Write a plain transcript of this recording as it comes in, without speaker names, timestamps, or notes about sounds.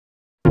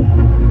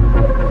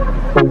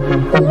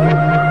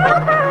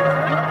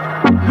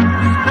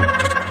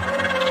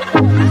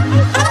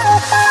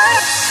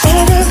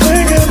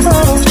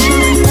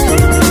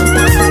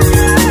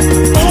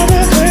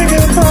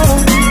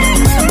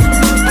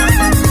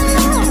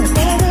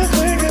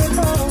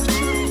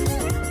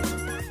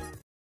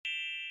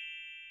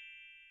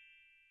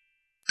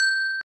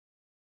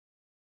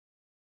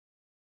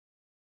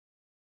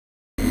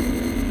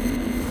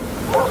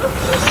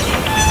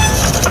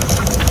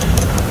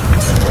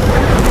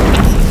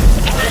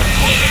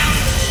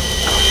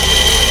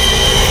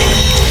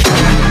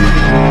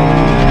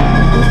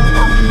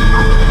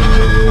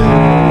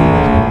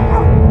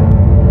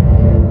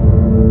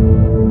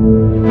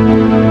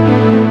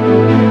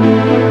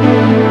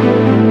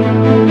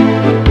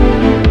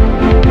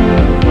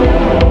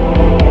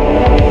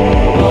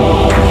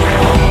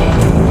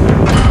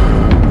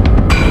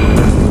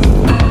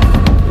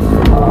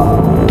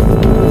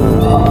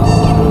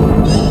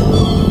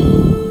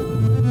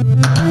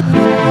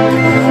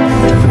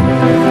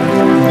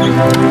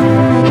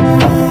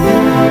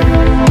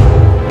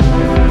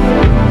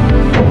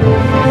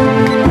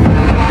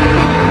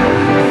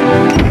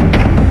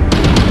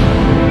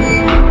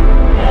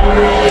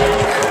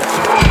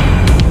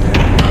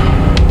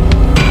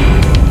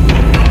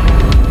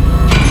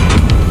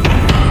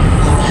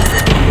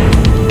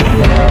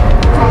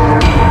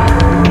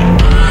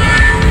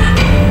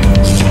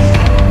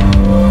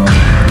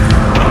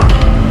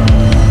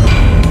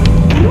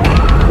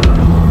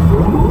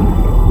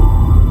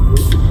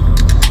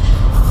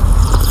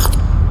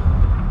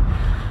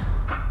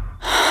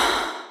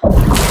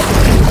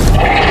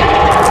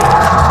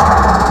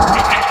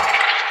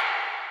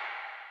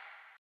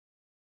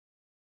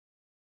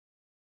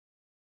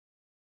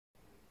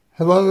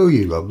Hello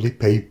you lovely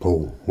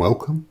people,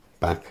 welcome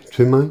back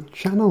to my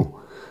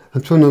channel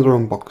and to another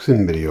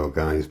unboxing video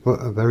guys, but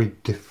a very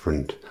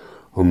different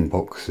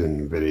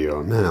unboxing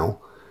video. Now,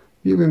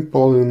 if you've been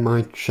following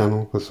my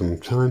channel for some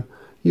time,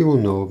 you will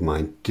know of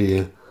my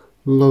dear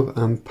love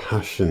and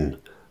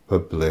passion for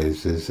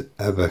Blaze's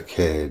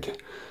Evercade.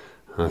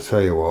 I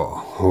tell you what,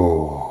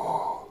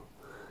 oh,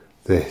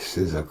 this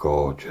is a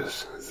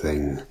gorgeous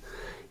thing.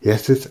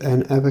 Yes, it's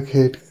an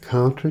Evercade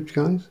cartridge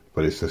guys,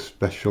 but it's a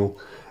special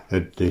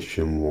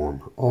edition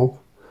one of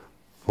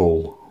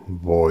Full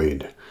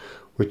Void,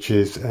 which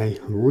is a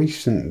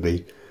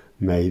recently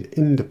made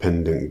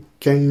independent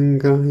game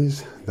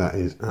guys that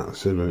is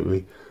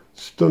absolutely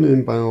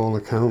stunning by all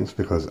accounts,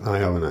 because I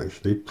haven't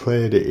actually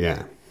played it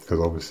yet,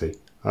 because obviously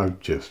I've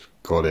just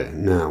got it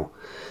now.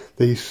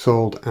 These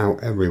sold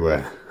out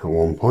everywhere at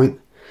one point.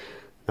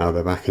 Now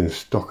they're back in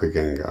stock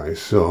again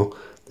guys, so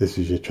this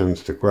is your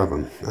chance to grab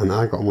them. And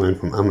I got mine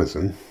from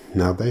Amazon.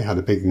 Now they had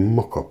a big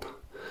muck up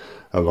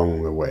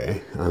along the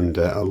way, and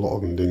a lot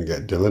of them didn't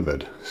get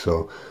delivered,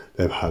 so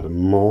they've had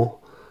more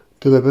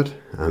delivered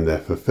and they're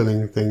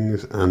fulfilling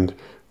things and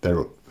they're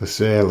up for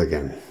sale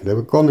again. They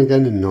were gone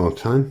again in no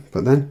time,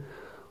 but then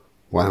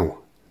wow,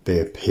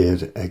 they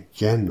appeared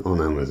again on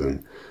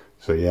Amazon.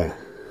 So yeah,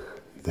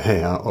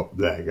 they are up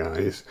there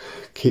guys,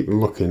 keep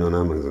looking on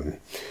Amazon.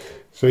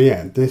 So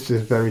yeah, this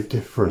is very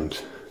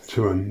different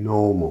to a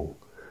normal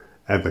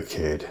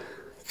Evercade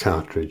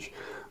cartridge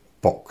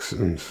box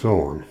and so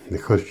on,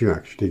 because you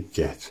actually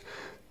get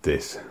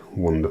this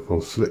wonderful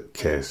slip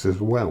case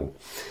as well.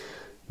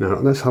 Now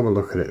let's have a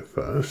look at it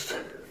first.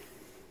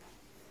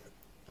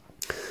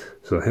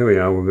 So here we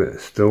are with it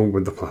still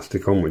with the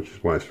plastic on, which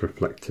is why it's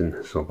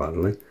reflecting so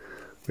badly,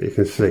 but you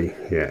can see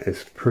yeah,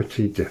 it's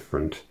pretty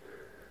different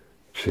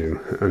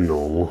to a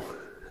normal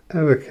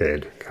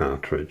Evercade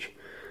cartridge.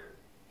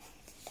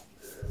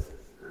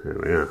 There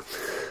we are.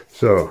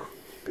 So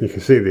you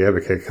can see the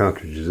Evercade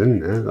cartridges in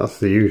there. That's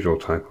the usual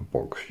type of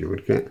box you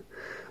would get,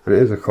 and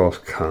it is of course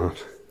KRAUT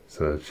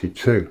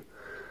 32.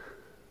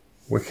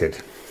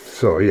 Wicked.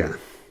 So yeah,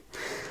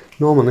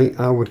 normally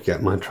I would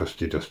get my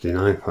trusty dusty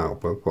knife out,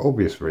 but for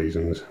obvious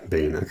reasons,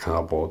 being a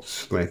cardboard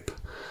slip,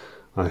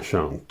 I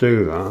shan't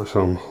do that.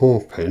 So I'm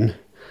hoping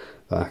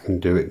that I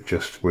can do it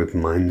just with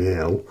my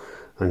nail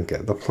and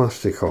get the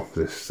plastic off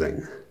this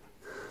thing.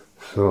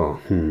 So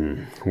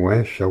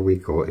where shall we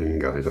go in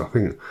guys? I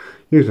think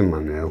using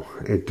my nail,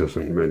 it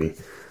doesn't really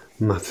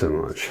matter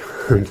much,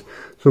 and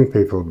some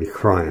people will be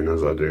crying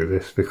as I do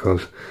this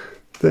because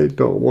they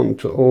don't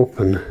want to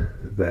open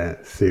their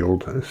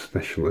sealed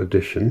special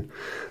edition.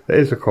 There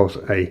is of course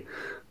a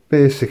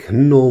basic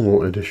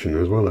normal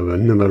edition as well, a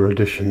vanilla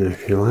edition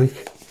if you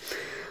like.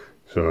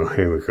 So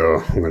here we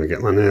go, I'm going to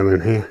get my nail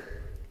in here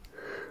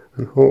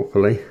and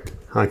hopefully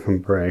I can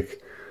break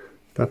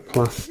the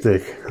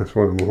plastic. That's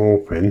what I'm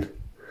hoping.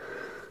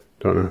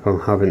 Don't know if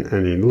I'm having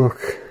any luck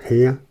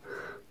here.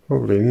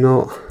 Probably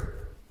not.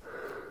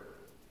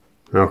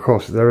 Now of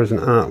course there is an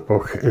art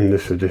book in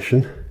this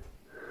edition,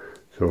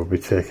 so we'll be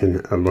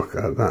taking a look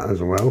at that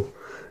as well.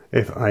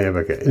 If I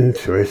ever get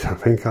into it, I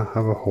think I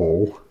have a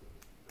hole.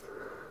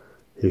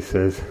 He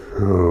says,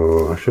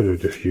 oh, I should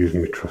have just used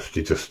my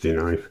trusty dusty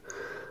knife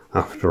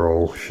after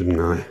all, shouldn't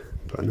I?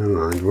 But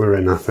never mind, we're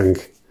in I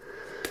think.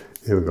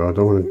 Here we go, I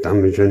don't want to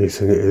damage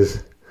anything. It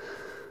is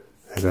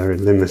a very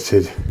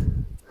limited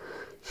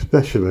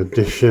special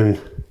edition.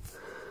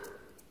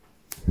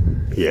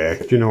 Yeah,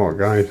 do you know what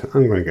guys,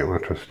 I'm going to get my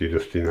trusty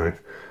dusty knife,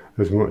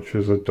 as much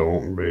as I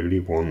don't really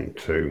want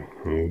to.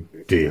 Oh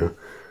dear,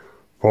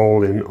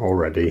 falling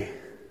already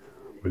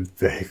with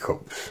the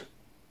hiccups.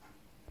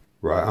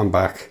 Right, I'm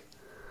back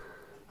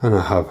and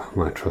I have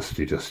my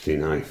trusty dusty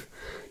knife.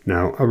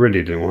 Now, I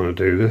really didn't want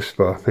to do this,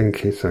 but I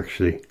think it's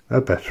actually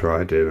a better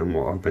idea than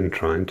what I've been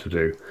trying to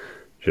do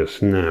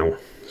just now.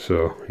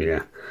 So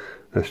yeah,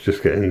 let's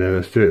just get in there.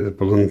 Let's do it at the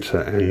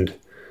blunter end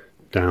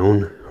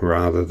down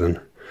rather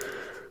than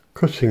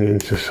cutting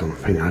into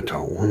something I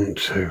don't want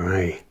to,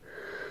 eh?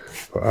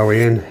 But are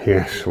we in?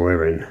 Yes,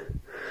 we're in.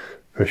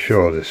 For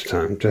sure this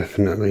time.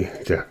 Definitely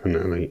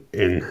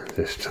in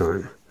this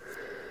time.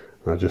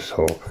 I just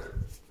hope,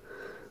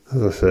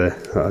 as I say,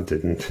 that I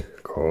didn't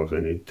cause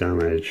any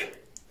damage.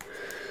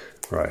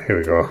 Right, here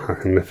we go. I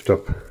can lift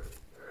up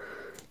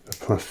the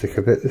plastic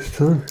a bit this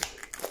time.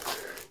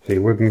 See,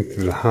 we've been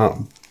through the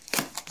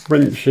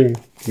heart-wrenching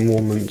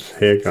moments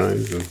here,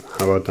 guys, of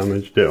how I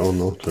damaged it or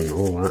not and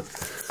all that.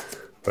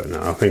 But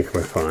no, I think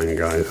we're fine,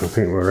 guys. I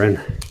think we're in,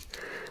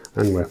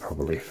 and we're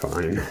probably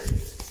fine.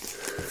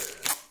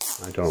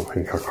 I don't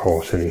think I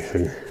caught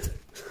anything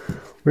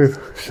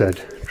with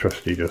said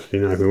trusty dusty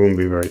knife. It wouldn't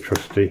be very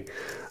trusty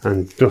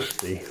and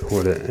dusty,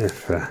 would it?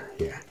 If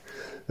yeah.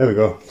 There we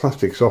go,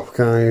 plastic's off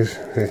guys,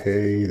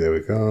 hey, there we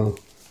go,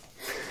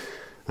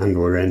 and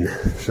we're in.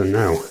 So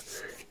now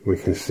we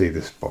can see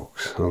this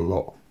box a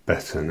lot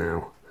better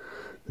now.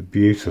 The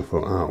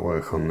beautiful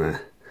artwork on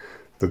there,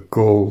 the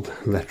gold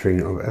lettering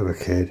of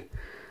Evercade,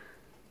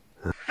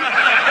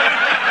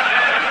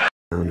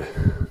 and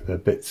the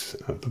bits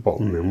at the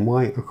bottom in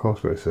white, of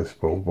course, where it says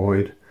full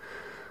void.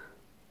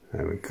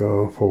 There we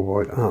go, full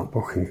void art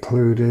book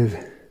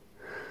included.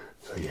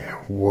 So yeah,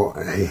 what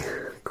a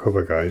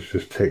cover guys,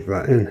 just take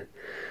that in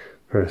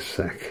for a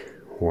sec.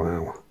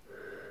 Wow,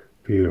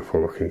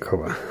 beautiful looking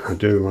cover. I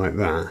do like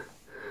that.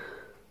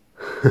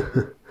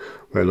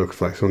 Where it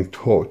looks like some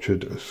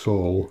tortured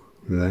soul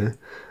there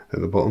at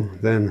the bottom.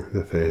 Then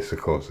the face,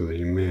 of course, of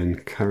the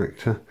main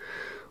character.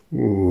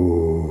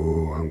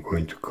 Ooh, I'm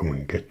going to come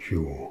and get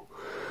you.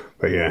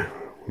 But yeah,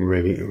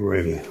 really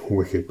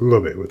wicked.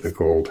 Love it with the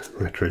gold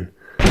lettering.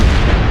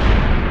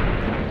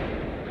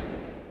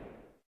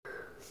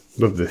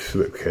 Love this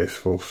slipcase,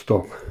 full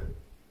stop.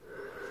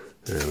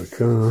 There we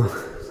go.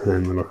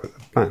 Then we look at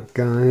the back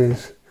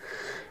guys.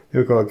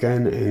 Here we go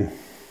again in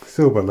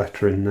silver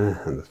lettering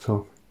there at the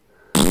top.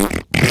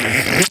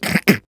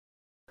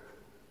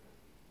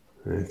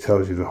 And it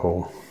tells you the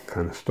whole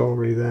kind of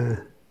story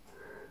there.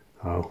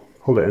 I'll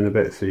pull it in a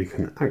bit so you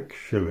can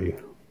actually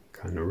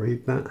kind of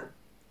read that.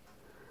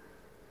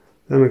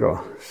 Then we've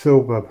got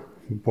silver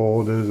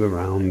borders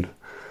around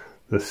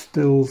the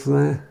stills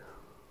there.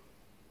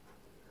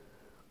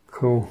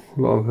 Cool, a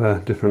lot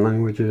of different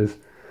languages,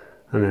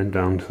 and then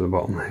down to the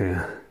bottom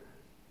here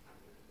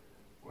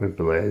with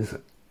Blaze,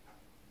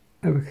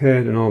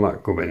 Evercade and all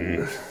that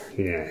gubbins.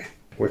 Yeah,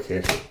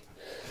 wicked.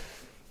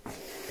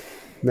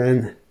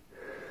 Then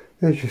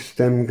there's your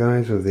stem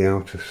guys with the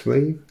outer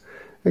sleeve,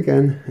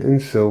 again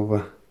in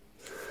silver,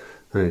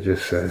 and it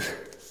just says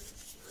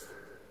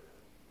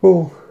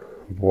full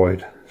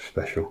void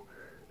special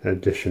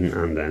edition,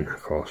 and then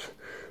of course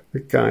the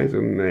guys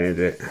who made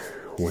it,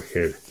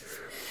 wicked.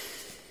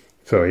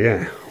 So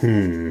yeah,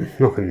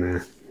 nothing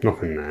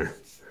there.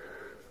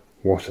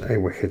 What a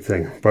wicked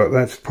thing. But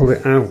let's pull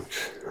it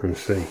out and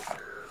see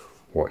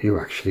what you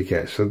actually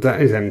get. So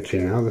that is empty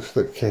now, the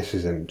slipcase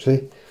is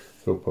empty.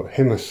 So we'll put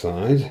him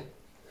aside.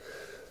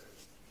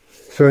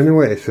 So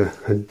anyway, it's a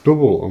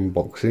double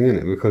unboxing, isn't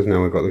it? Because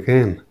now we've got the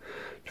game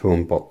to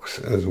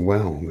unbox as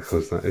well,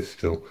 because that is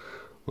still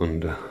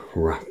under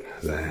wrap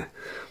there.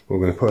 We're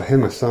going to put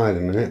him aside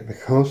a minute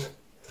because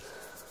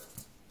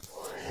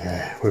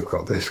yeah, we've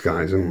got this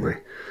guys, haven't we?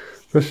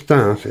 For a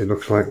start, it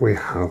looks like we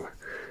have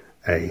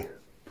a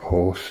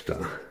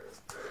poster.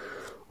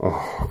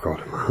 Oh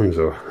god, my hands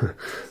are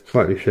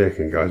slightly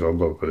shaking guys. I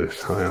love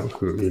this. I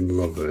absolutely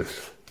love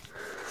this.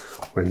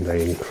 When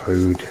they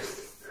include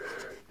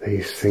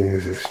these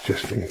things, it's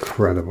just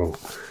incredible.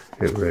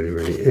 It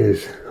really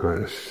is.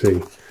 Right, let's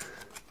see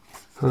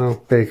how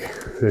big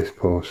this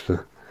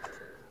poster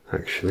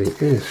actually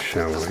is,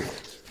 shall we?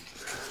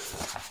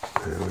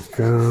 There we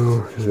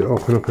go. Does it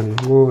open up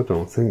anymore?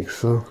 Don't think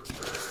so.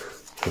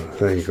 So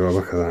there you go,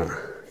 look at that.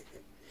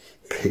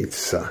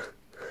 Pizza.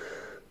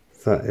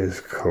 That is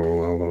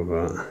cool, I love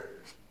that.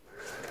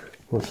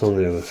 What's on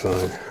the other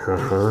side?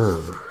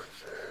 Aha.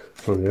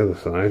 On the other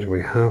side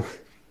we have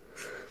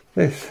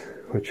this,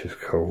 which is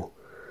cool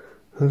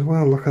as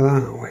well. Look at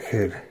that,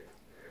 wicked.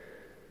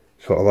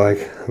 Sort of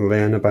like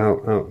laying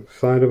about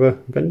outside of a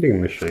vending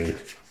machine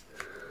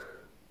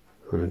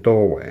on a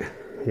doorway.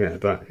 Yeah,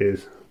 that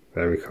is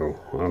very cool.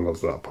 I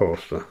love that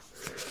poster.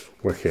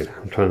 Wicked.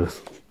 I'm trying to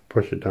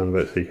push it down a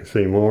bit so you can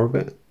see more of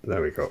it.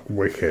 There we go.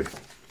 Wicked.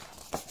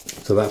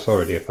 So that's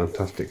already a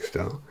fantastic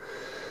start,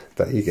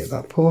 that you get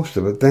that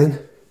poster. But then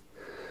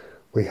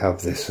we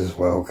have this as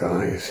well,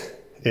 guys.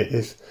 It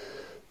is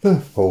the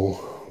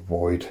Full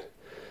Void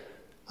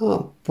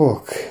art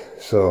book.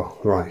 So,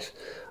 right,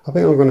 I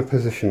think I'm going to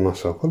position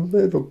myself a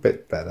little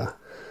bit better.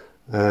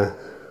 Yeah,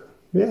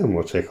 and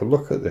we'll take a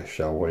look at this,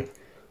 shall we?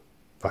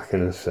 Back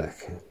in a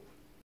second.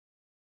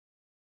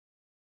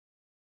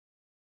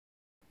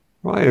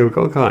 Right, here we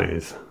go,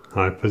 guys.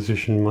 I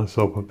positioned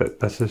myself a bit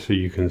better so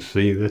you can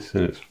see this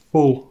in its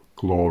full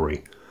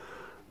glory.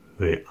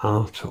 The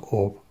Art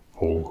of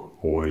Full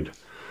Void.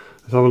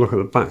 Let's have a look at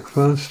the back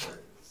first.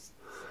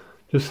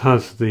 Just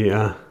has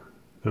the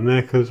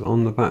makers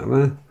on the back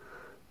there.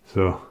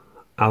 So,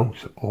 out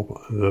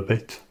of the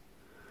bit.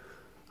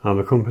 And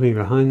the company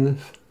behind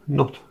this,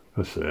 not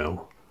for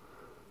sale.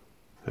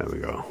 There we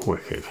go,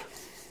 wicked.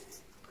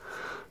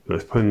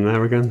 Let's put it in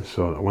there again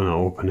so that when I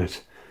open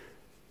it,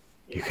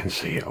 you can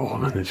see it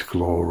all in its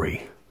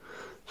glory.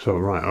 So,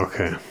 right,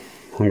 okay.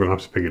 I'm going to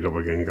have to pick it up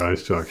again,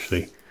 guys, to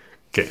actually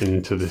get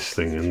into this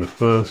thing in the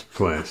first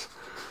place.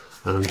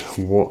 And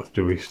what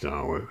do we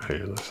start with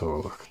here? Let's have a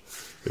look.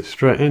 It's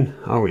straight in.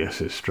 Oh,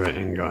 yes, it's straight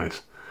in,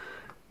 guys.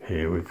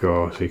 Here we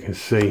go. So you can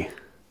see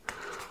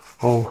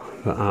all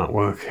the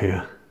artwork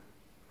here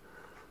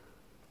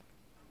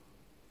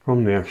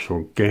from the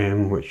actual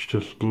game, which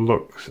just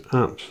looks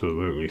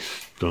absolutely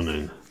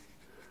stunning.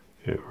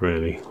 It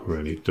really,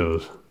 really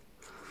does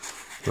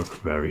look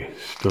very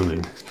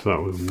stunning. So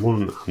that was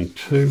 1 and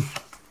 2.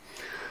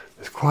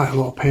 There's quite a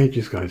lot of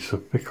pages, guys. It's a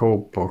big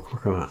old book.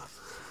 Look at that.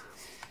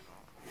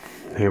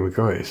 Here we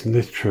go. It's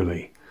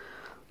literally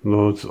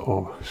loads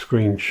of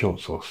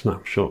screenshots or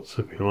snapshots,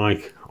 if you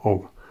like,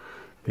 of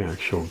the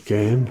actual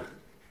game.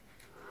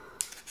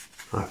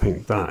 I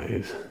think that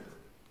is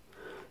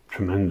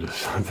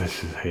tremendous.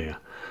 This is here.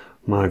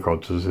 My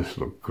God, does this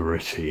look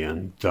gritty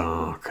and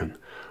dark and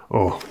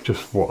oh,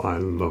 just what I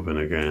love in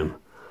a game.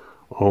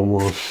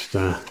 Almost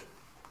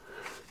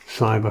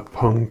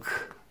cyberpunk,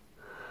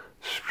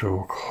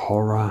 stroke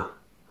horror,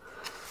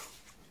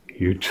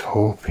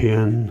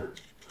 utopian,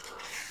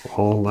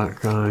 all that,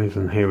 guys.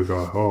 And here we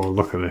go. Oh,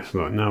 look at this.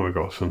 Look, now we've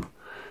got some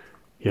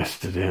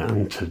yesterday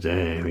and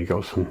today. We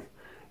got some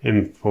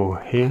info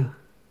here.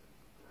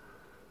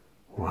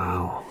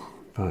 Wow,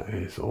 that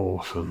is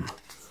awesome.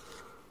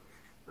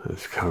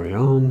 Let's carry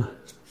on.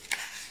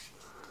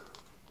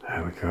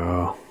 There we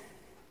go.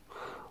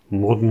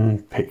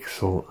 Modern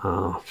pixel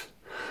art.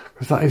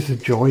 Because that is the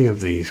joy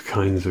of these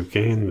kinds of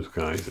games,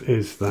 guys,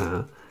 is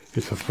that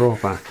it's a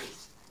throwback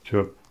to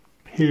a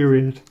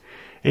period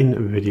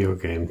in video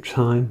game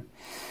time.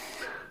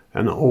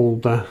 An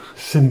older,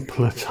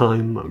 simpler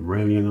time,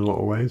 really, in a lot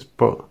of ways,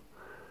 but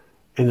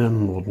in a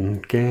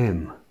modern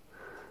game.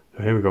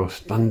 So here we go,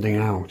 standing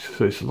out.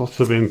 So it's lots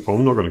of info.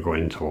 I'm not going to go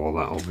into all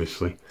that,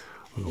 obviously.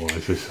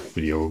 Otherwise this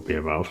video will be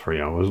about 3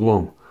 hours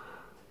long.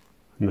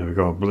 And there we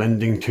go,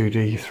 blending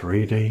 2D,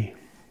 3D.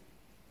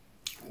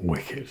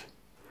 Wicked.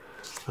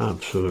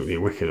 Absolutely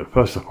wicked. At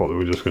first I thought they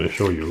were just going to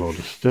show you a load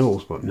of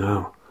stills, but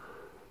no.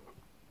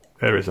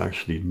 There is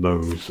actually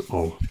loads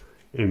of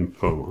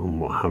info and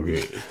what have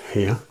you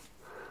here.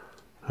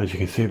 As you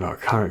can see,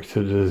 about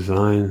character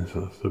design.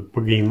 So that's the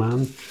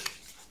boogeyman.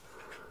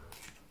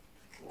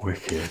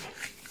 Wicked.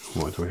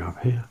 What do we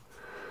have here?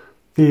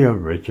 The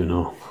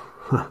original.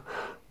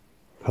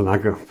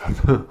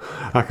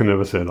 I can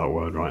never say that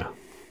word right.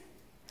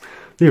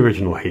 The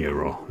original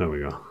hero. There we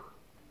go.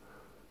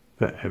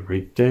 The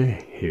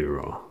everyday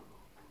hero.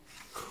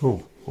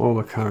 Cool. All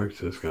the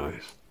characters,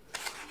 guys.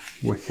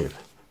 Wicked.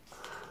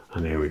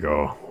 And here we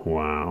go.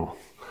 Wow.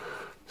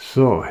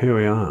 So here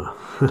we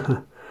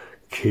are.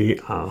 Key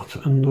art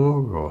and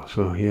logo.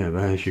 So yeah,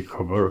 there's your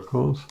cover, of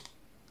course.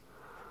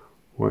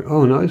 Wait,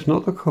 oh no, it's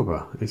not the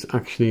cover. It's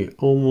actually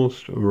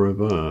almost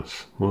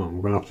reverse. Well,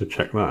 we're going to have to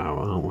check that out,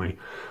 aren't we?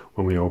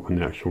 When we open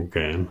the actual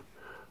game.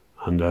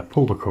 And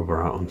pull the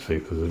cover out and see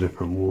if there's a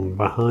different one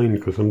behind.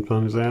 Because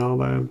sometimes they are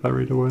there,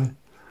 buried away.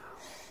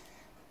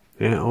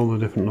 Yeah, all the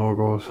different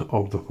logos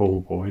of the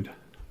Full Void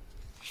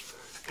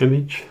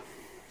image.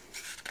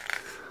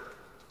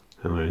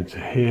 And we're into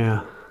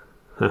here.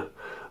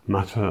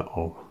 Matter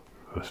of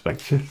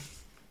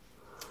perspective.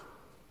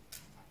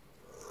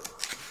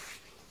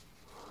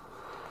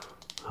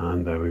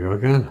 And there we go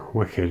again.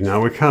 Wicked.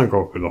 Now we can't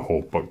go through the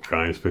whole book,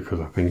 guys, because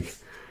I think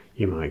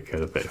you might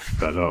get a bit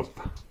fed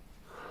up.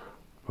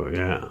 But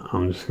yeah,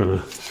 I'm just going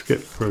to skip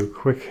through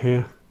quick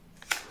here.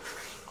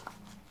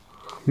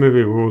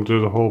 Maybe we'll do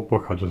the whole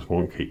book, I just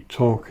won't keep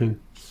talking.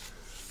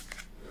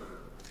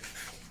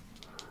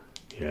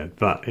 Yeah,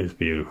 that is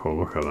beautiful.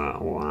 Look at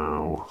that.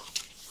 Wow.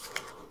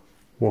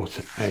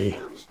 What a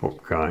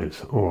book,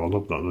 guys. Oh, I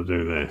love that they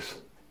do this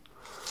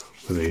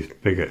with these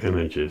bigger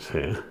images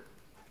here.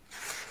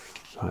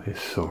 That is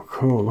so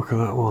cool. Look at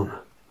that one.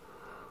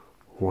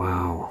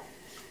 Wow.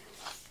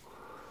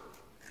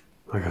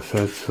 Like I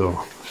said, so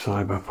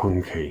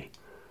cyberpunky.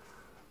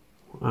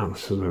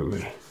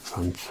 Absolutely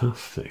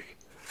fantastic.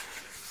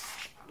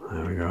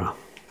 There we go.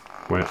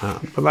 We're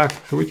at the back.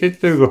 So we did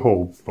do the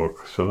whole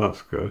book, so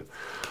that's good.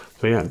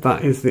 So yeah,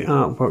 that is the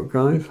art book,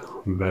 guys.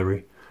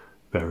 Very,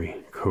 very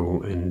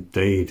cool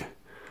indeed.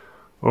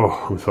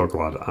 Oh, I'm so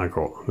glad I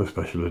got the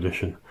special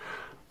edition.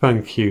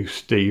 thank you,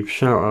 Steve.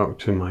 Shout out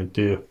to my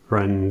dear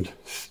friend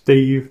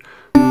Steve,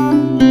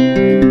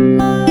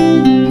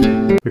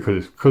 because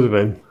it's because of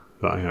him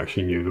that I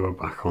actually knew they were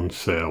back on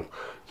sale.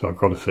 So I've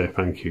got to say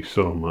thank you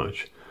so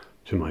much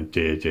to my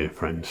dear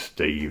friend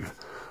Steve.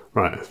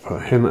 Right, let's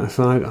put him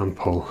aside and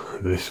pull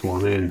this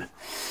one in.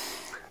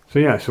 So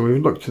yeah, so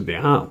we've looked at the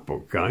art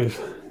book, guys.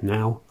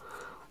 Now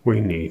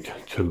we need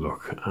to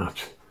look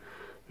at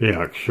the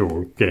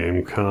actual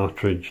game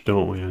cartridge,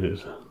 don't we? And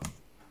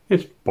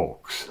its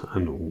box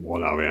and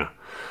what have you.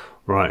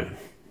 Right,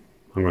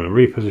 I'm going to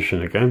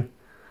reposition again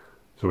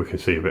so we can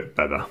see a bit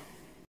better.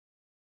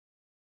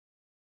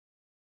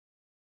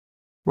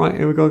 Right,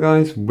 here we go,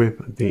 guys,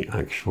 with the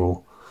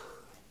actual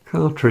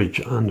cartridge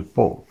and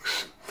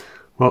box.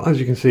 Well, as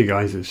you can see,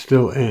 guys, it's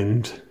still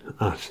aimed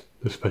at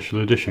the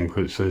special edition,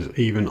 because it says,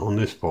 even on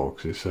this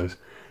box, it says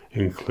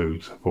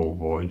includes full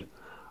void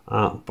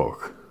art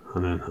book.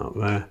 And then up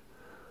there,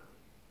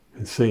 you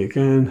can see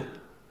again,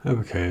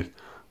 Evercade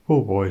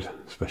full void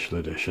special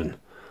edition.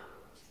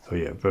 So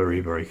yeah,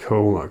 very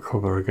cool. That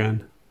cover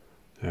again.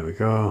 There we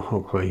go.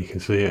 Hopefully you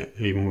can see it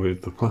even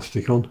with the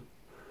plastic on.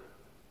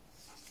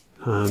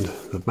 And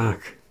the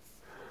back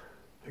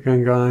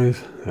again,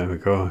 guys. There we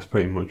go. It's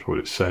pretty much what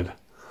it said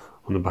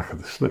on the back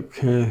of the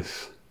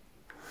slipcase.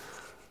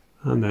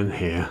 And then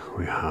here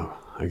we have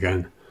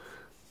again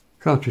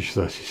cartridge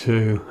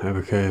 32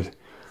 Evercade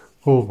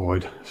full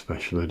void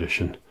special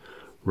edition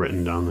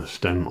written down the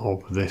stem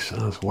of this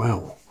as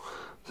well.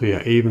 So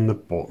yeah, even the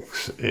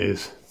box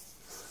is,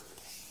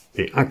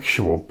 the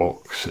actual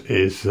box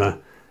is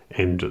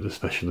aimed at the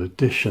special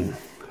edition.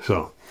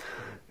 So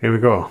here we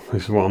go.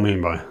 This is what I mean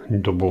by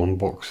double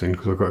unboxing,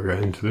 because I've got to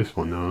get into this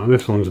one now.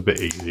 This one's a bit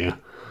easier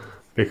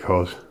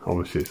because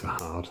obviously it's a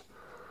hard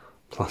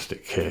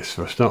plastic case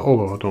for a start,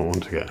 although I don't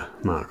want to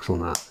get marks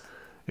on that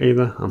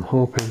either. I'm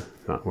hoping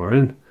that we're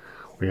in.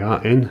 We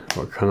are in,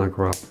 but can I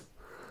grab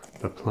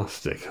the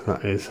plastic?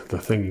 That is the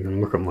thing. You can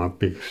look at my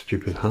big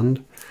stupid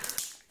hand.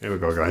 Here we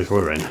go, guys,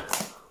 we're in.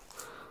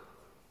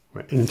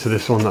 We're into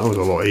this one. That was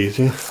a lot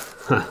easier.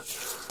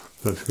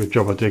 That's a good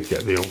job I did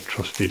get the old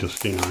trusty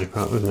dusty knife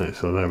out, isn't it?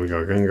 So there we go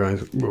again,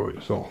 guys. Oh,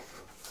 it's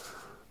off.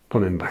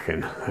 Put him back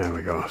in. There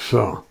we go.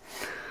 So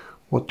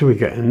what do we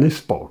get in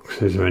this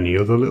box? Is there any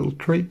other little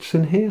treats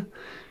in here?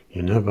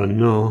 You never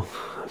know,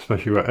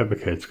 especially where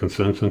Evercade's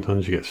concerned.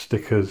 Sometimes you get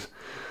stickers,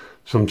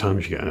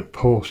 sometimes you get a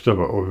poster,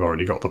 but we've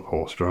already got the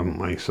poster, haven't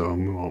we? So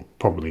we won't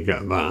probably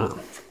get that.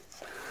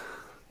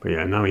 But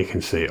yeah, now you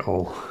can see it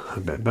all a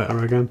bit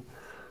better again.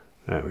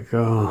 There we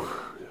go.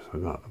 Just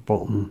with that at the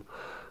bottom.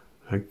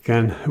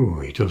 Again, ooh,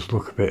 he does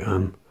look a bit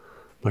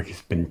like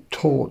he's been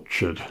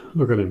tortured.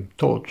 Look at him,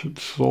 tortured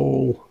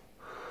soul.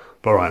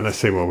 But right, let's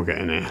see what we're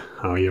getting here.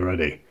 Are you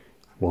ready?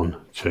 1,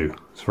 2,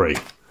 3.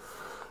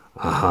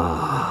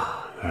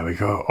 Aha, there we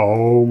go.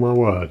 Oh my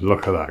word,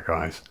 look at that,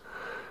 guys.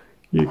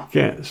 You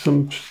get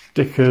some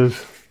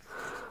stickers.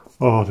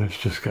 Oh, this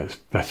just gets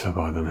better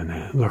by the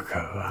minute. Look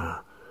at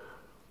that.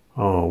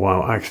 Oh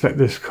wow, I expect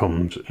this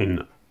comes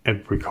in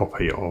every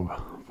copy of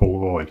Full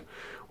Void,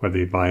 whether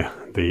you buy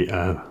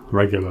the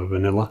regular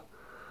vanilla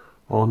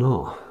or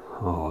not.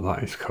 Oh,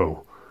 that is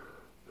cool.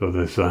 So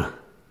there's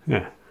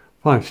yeah,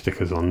 5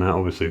 stickers on there,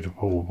 obviously the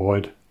Full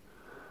Void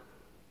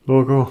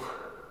logo,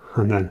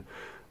 and then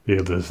the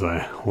others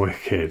there.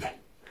 Wicked.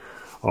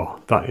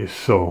 Oh, that is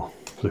so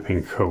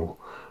flipping cool.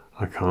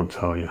 I can't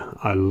tell you.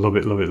 I love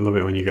it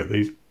when you get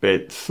these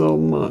bits so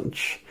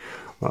much.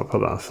 I'll put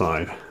that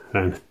aside.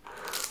 Then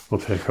we'll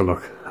take a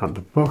look at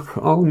the book.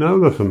 Oh no,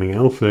 there's something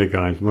else there,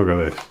 guys. Look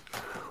at this.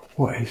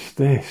 What is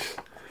this?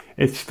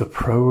 It's the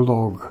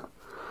prologue.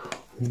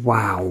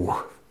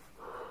 Wow.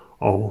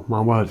 Oh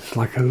my word, it's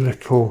like a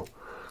little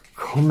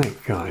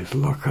comic, guys.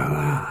 Look at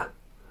that.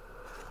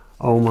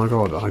 Oh my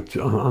god,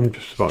 I'm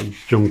just about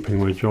jumping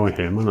with joy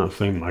here. Might not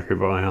seem like it,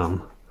 but I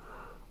am.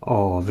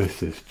 Oh,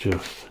 this is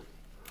just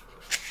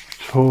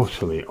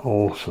totally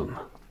awesome.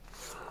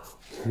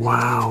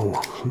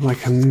 Wow,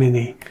 like a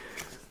mini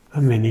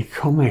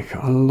comic.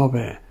 I love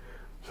it.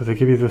 So they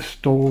give you the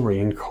story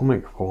in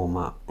comic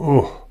format.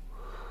 Oh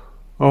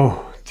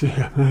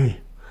dear me.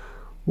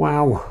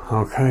 Wow.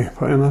 Okay,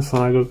 put him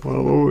aside as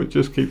well. Oh, it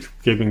just keeps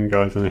giving,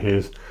 guys. And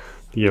here's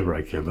the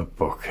irregular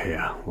book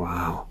here.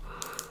 Wow.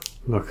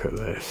 Look at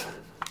this.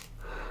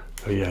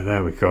 So yeah,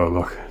 there we go.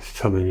 Look, it's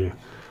telling you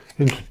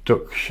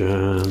introduction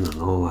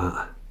and all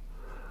that.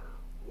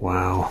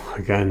 Wow.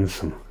 Again,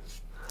 some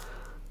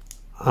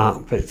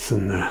art bits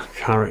and the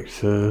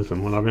characters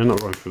and what have you. I'm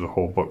not going through the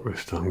whole book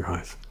this time,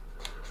 guys.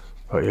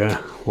 But yeah,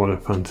 what a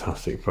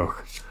fantastic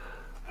book.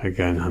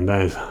 Again, and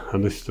there's a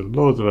list of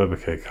loads of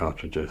Evercade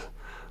cartridges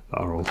that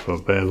are also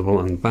available,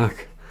 and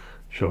back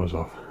shows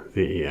off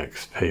the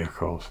EXP, of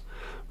course.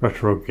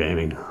 Retro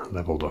gaming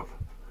leveled up.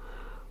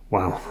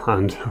 Wow,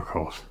 and of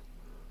course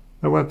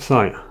the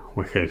website.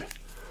 Wicked.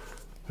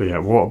 So yeah,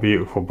 what a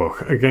beautiful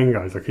book. Again,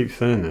 guys, I keep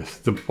saying this,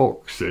 the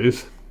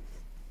boxes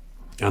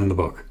and the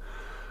book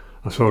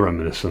are so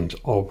reminiscent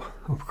of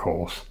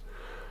course,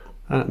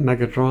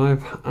 Mega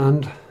Drive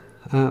and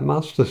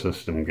Master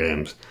System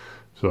games.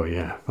 So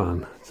yeah,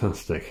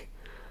 fantastic.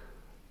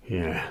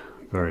 Yeah,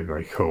 very,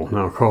 very cool.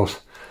 Now, of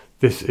course,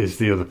 this is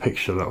the other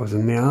picture that was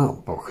in the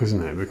art book,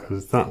 isn't it?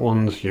 Because that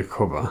one's your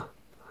cover.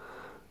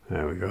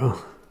 There we go.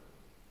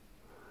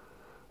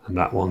 And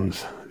that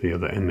one's the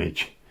other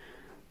image.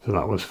 So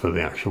that was for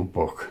the actual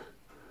book.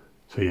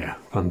 So yeah,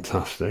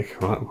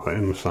 fantastic. Right, we'll put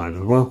it inside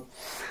as well.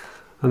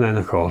 And then,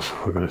 of course,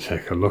 we're going to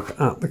take a look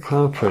at the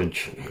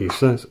cartridge. He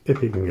says, if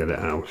he can get it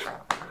out.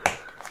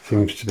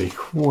 Seems to be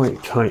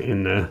quite tight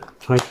in there,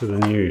 tighter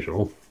than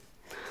usual.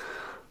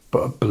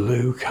 But a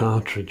blue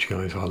cartridge,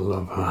 guys, I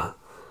love that.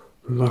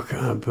 Look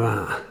at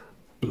that,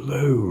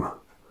 blue.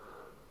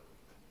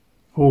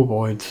 Full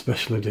void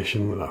special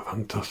edition with that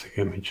fantastic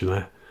image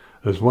there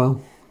as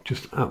well.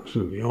 Just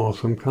absolutely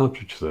awesome.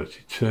 Cartridge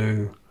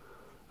 32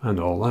 and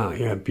all that.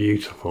 Yeah,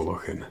 beautiful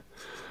looking.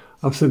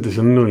 I've said this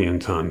a million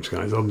times,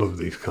 guys. I love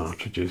these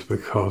cartridges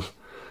because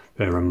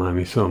they remind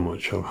me so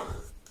much of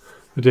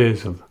the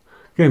days of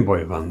Game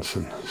Boy Advance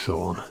and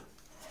so on.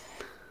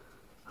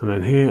 And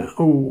then here,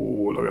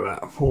 oh, look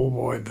at that, full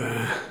void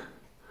there.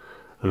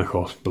 And of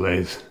course,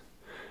 Blaze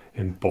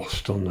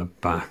embossed on the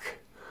back.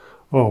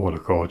 Oh, what a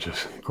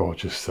gorgeous,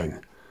 gorgeous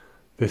thing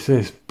this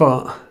is.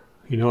 But,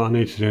 you know what I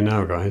need to do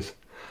now, guys?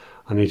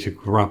 I need to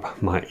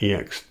grab my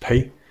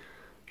EXP,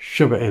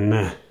 shove it in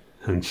there,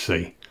 and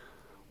see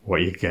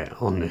what you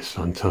get on this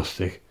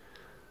fantastic,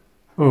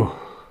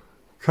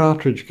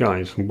 cartridge,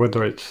 guys.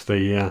 Whether it's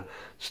the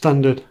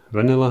standard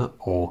vanilla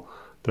or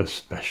the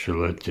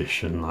special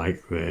edition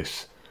like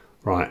this.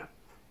 Right,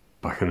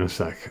 back in a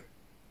sec.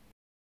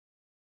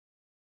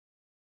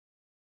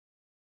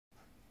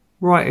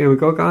 Right, here we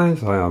go,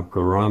 guys. I have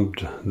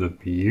grabbed the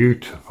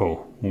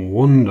beautiful,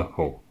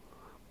 wonderful,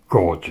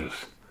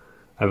 gorgeous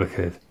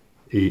Evercade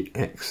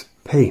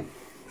EXP.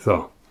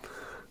 So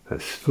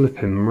let's flip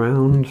him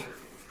round.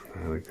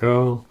 There we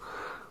go.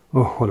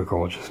 Oh, what a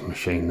gorgeous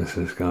machine this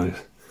is,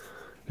 guys.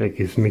 It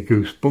gives me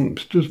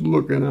goosebumps just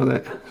looking at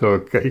it. So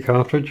get your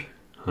cartridge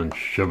and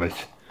shove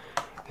it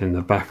in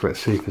the back.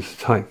 Let's see if it's a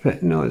tight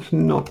fit. No, it's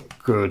not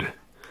good.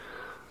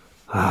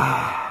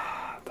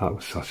 Ah, that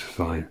was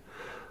satisfying.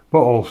 But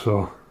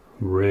also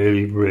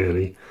really,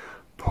 really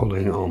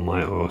pulling on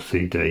my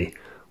OCD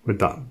with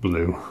that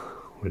blue,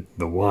 with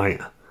the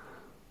white.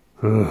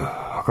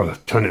 I've got to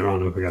turn it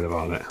around and forget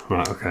about it.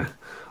 Right, okay.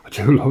 I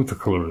do love the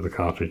colour of the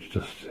cartridge.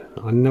 Just,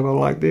 I never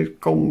like these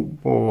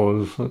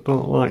combos. I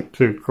don't like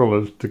two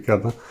colours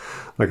together.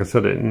 Like I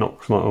said, it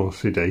knocks my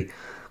OCD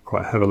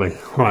quite heavily.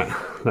 Right,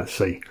 let's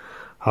see.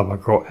 Have I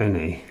got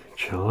any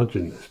charge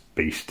in this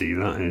beastie?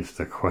 That is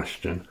the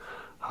question.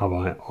 Have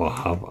I or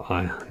have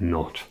I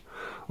not?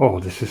 Oh,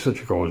 this is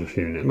such a gorgeous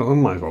unit. I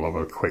might as well have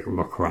a quick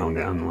look around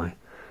it, haven't I?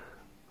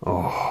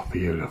 Oh,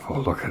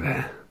 beautiful. Look at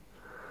it.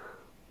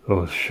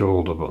 Those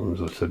shoulder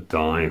buttons are to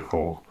die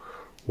for.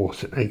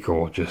 What a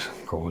gorgeous,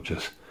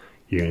 gorgeous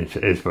unit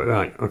it is. But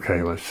right,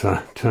 okay, let's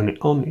turn it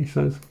on, he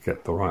says.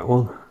 Get the right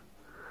one.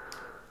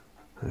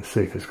 Let's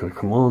see if it's going to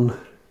come on.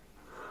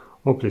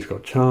 Hopefully it's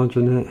got charge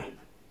in it.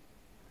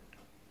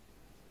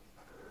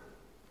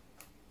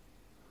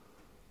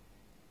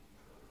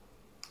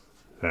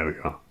 There we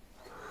go.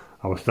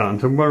 I was starting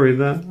to worry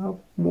there.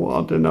 What,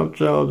 I didn't have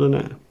charge in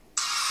it.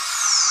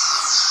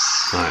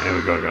 Right, here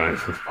we go, guys.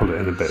 Let's pull it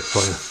in a bit for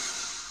you.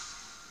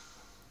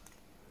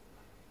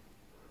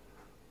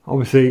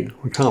 Obviously,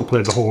 we can't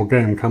play the whole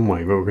game, can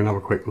we? But we're going to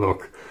have a quick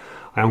look.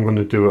 I am going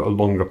to do a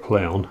longer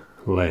play on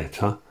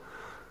later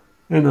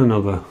in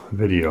another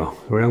video.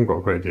 So we haven't got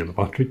a great deal of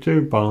battery,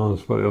 2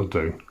 bars, but it'll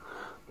do.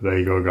 But there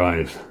you go,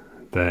 guys.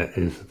 There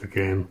is the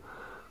game.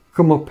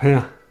 Come up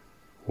here.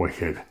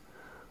 Wicked.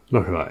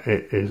 Look at that.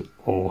 It is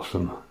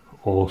awesome.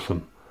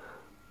 Awesome.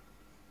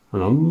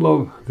 And I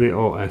love the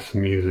OS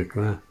music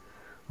there.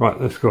 Right,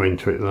 let's go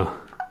into it though.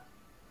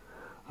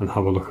 And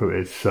have a look at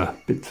its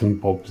bits and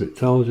bobs it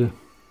tells you.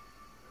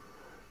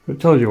 It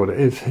tells you what it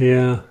is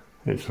here.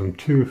 It's from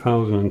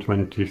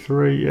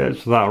 2023. Yeah,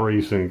 it's that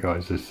recent,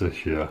 guys. It's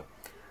this year.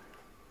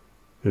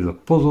 It's a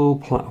puzzle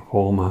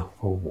platformer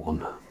for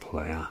 1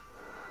 player.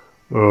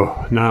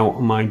 Oh, now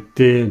my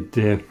dear,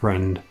 dear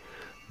friend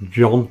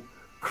John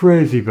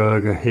Crazy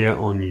Burger here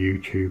on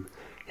YouTube,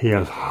 he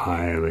has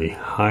highly,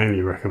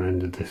 highly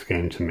recommended this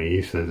game to me.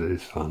 He says it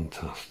is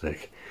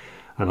fantastic.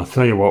 And I'll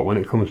tell you what, when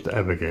it comes to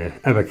Evercade,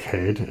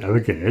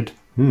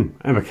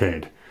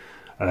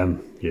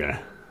 yeah,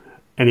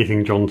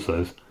 anything John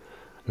says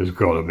has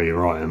got to be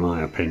right in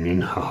my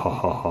opinion. Ha ha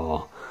ha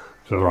ha.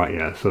 So right,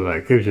 yeah, so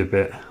that gives you a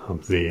bit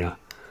of the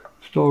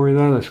story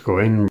there. Let's go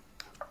in.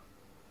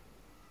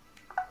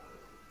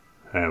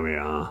 There we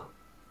are.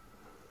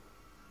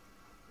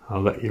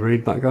 I'll let you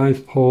read that,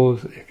 guys.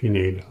 Pause if you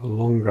need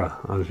longer,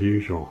 as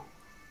usual.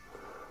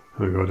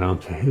 We go down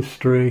to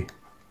history.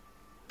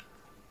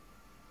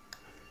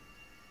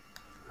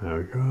 There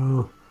we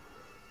go.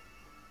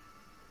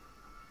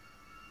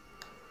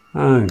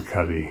 And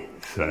Cuddy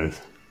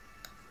says,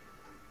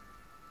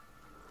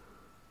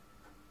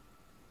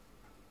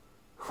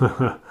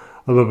 I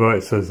love how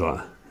it says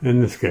that. In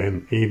this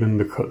game, even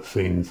the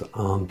cutscenes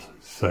aren't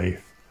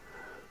safe.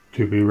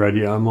 To be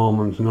ready at a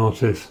moment's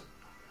notice.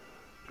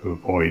 to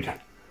avoid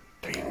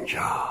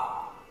danger.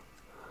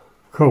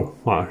 Cool.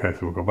 Right, okay,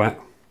 so we'll go back.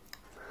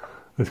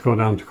 Let's go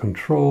down to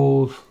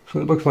controls. So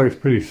it looks like it's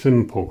pretty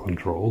simple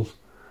controls.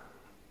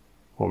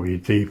 What were your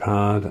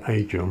D-pad,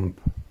 A jump,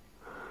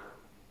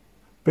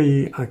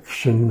 B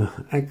action,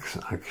 X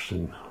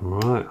action.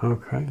 Right,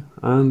 okay.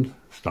 And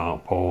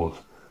start pause.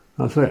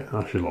 That's it,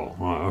 that's your lot.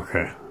 Right,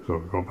 okay. So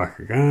we'll go back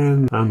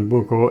again and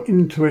we'll go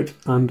into it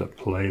and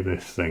play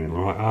this thing.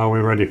 Right, are we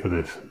ready for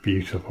this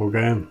beautiful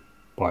game?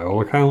 By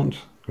all accounts,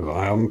 because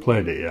I haven't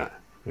played it yet.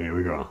 Here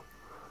we go.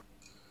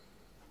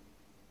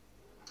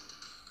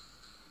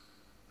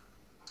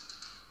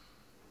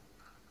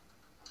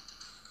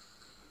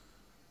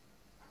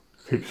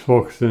 Keeps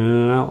focusing in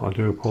and out, I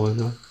do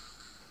apologise.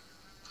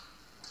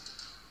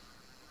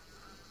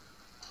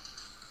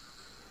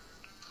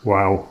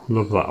 Wow,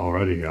 love that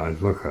already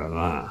guys, look at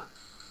that.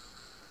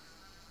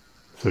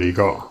 So you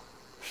got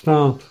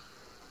start,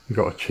 you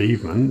got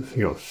achievements,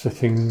 you got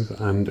settings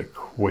and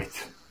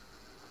quit.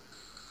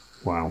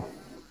 Wow,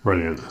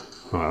 brilliant.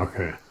 Right,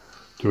 okay.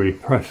 Do we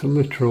press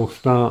literal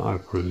start? I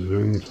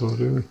presume so,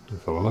 do we?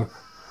 Let's have a look.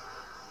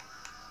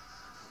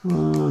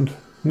 And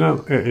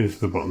no, it is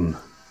the button.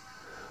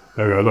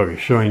 There we go, look,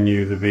 it's showing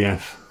you the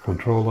VS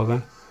controller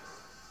there.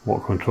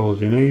 What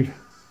controls you need.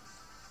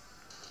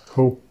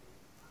 Cool.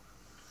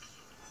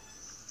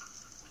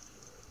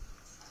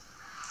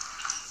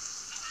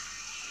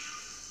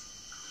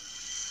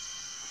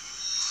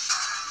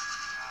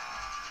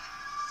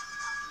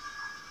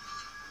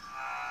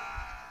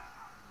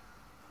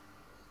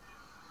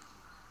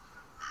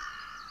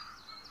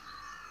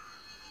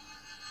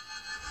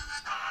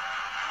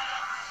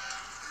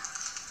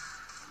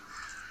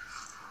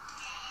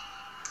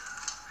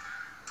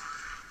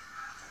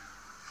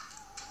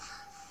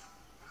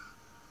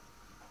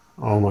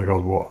 Oh my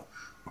god, what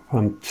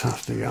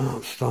fantastic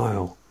art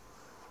style.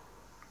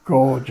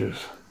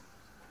 Gorgeous.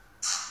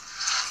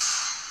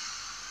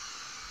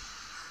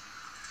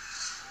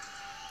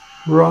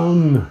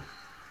 Run!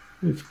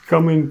 It's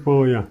coming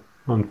for you.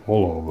 And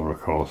fall over, of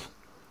course.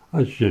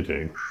 As you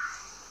do.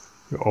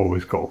 You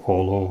always got to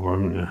fall over,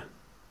 haven't you?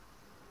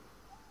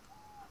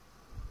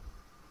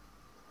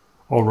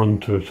 Or run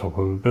to the top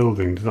of a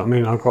building. Does that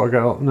mean I've got to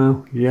get up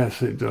now?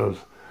 Yes, it does.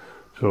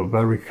 So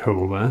very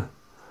cool there.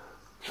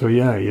 So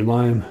yeah, you're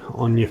lying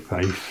on your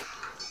face,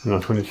 and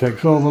that's when it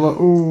takes over. Look,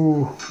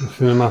 ooh, the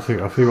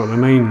cinematic. I see what they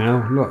mean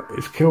now. Look,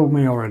 it's killed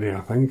me already,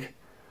 I think.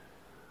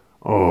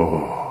 Oh,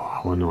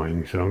 how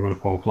annoying. So I'm going to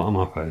fall flat on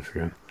my face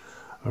again.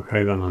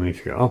 Okay, then I need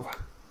to get up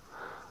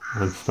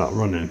and start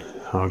running.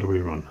 How do we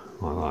run?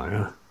 Like that,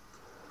 yeah?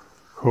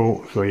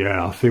 Cool. So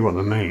yeah, I see what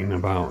they mean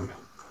about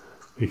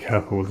be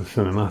careful with the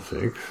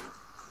cinematics,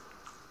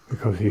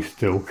 because he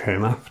still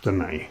came after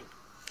me.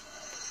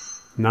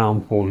 Now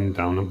I'm falling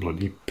down a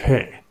bloody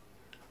pit.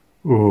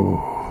 Ooh.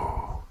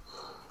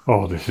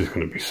 Oh, this is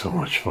going to be so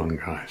much fun,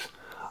 guys.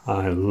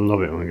 I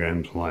love it when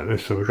games like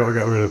this. So we've got to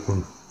get rid of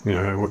them. You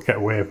know, get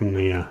away from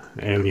the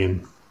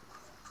alien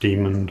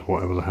demon,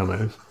 whatever the hell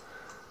it is.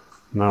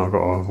 Now I've got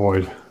to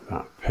avoid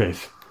that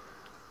pit.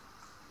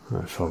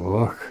 Let's have a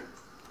look.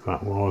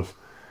 That was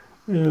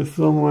here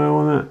somewhere,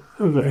 wasn't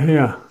it? Was it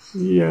here?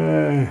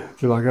 Yeah.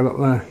 Did I get up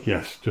there?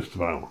 Yes, just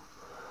about.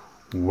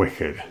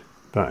 Wicked.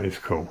 That is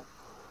cool.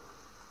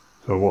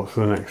 So what's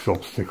the next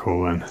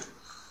obstacle then?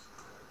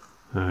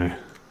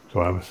 Do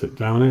I ever sit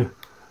down here?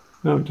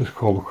 No, just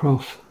crawl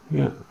across.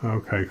 Yeah,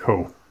 okay,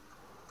 cool.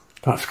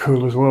 That's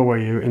cool as well, where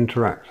you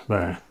interact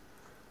there.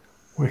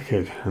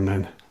 Wicked. And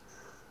then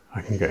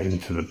I can get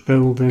into the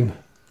building.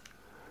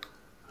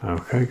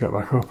 Okay, get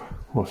back up.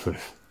 What's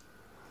this?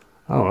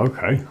 Oh,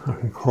 okay. I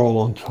can crawl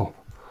on top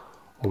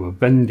of a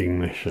vending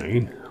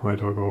machine. Where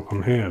do I go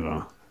from here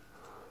though?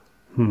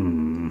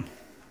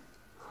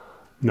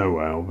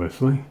 Nowhere,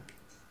 obviously.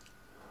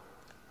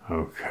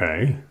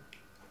 Okay.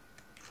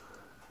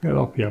 Get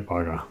up, you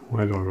bugger.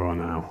 Where do I go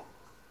now?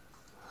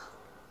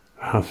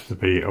 There has to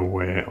be a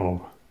way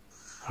of...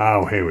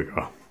 Oh, here we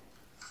go.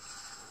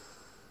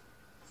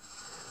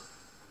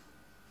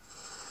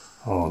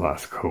 Oh,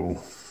 that's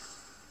cool.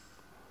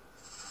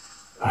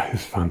 That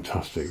is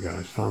fantastic,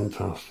 guys.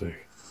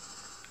 Fantastic.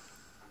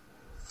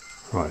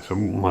 Right, so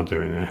what am I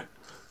doing here?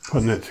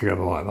 Putting it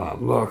together like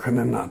that. Look, and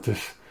then that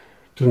just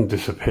doesn't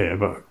disappear,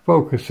 but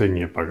focus in,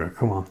 you bugger.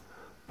 Come on.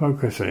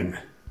 Focus in.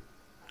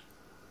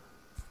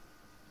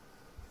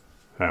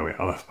 There we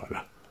are, that's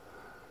better.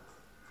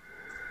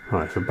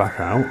 Right, so back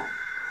out.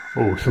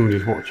 Oh,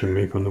 somebody's watching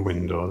me from the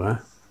window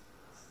there.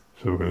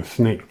 So we're going to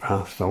sneak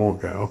past. I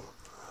won't get up.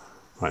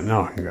 Right,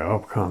 now I can get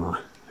up, can't I?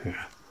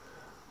 Yeah.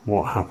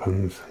 What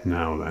happens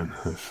now then?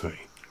 Let's see.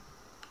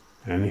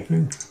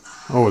 Anything?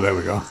 Oh, there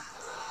we go.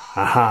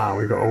 Aha,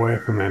 we got away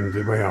from him,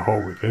 did we? I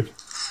hope we did.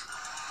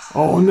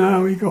 Oh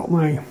no, he got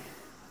me.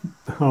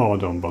 Oh, I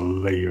don't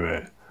believe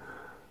it.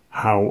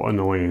 How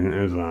annoying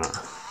is that?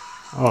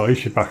 Oh, at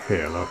least you're back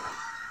here, look.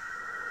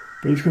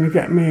 But he's going to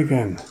get me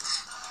again.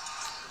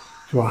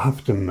 Do I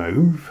have to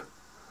move?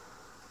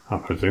 I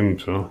presume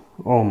so.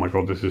 Oh my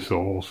god, this is so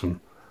awesome.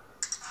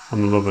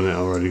 I'm loving it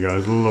already,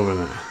 guys.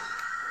 Loving it.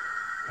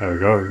 There we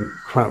go,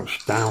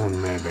 crouched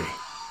down maybe.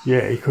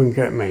 Yeah, he couldn't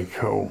get me,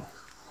 cool.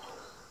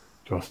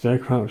 Do I stay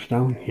crouched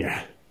down?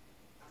 Yeah.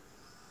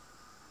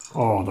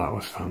 Oh, that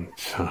was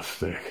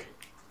fantastic.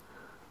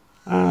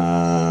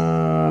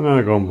 And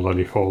I go and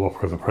bloody fall off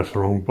because I pressed the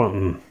wrong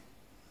button.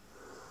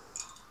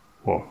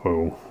 What a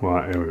fool.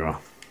 Right, here we go.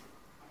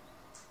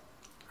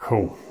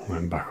 Cool,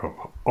 then back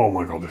up. Oh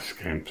my god, this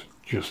game's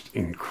just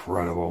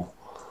incredible.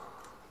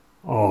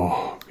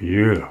 Oh,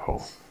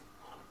 beautiful.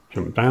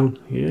 Jump down?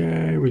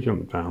 Yeah, we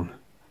jumped down.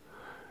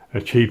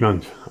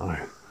 Achievement. I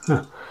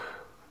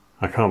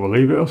can't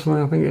believe it or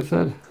something, I think it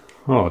said.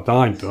 Oh, I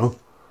died though.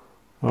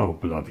 Oh,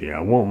 bloody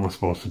hell. What am I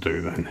supposed to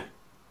do then?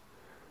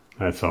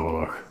 Let's have a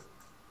look.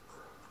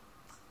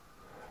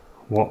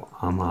 What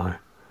am I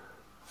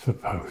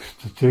supposed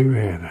to do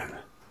here then?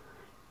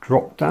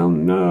 Drop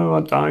down? No,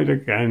 I died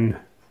again.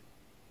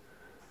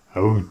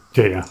 Oh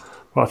dear.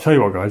 But I'll tell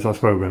you what guys,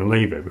 that's where we're going to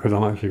leave it, because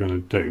I'm actually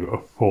going to do a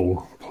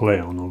full play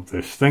on of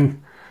this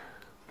thing.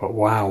 But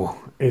wow,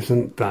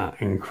 isn't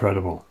that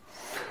incredible?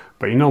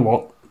 But you know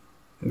what?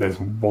 There's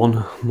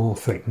one more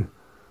thing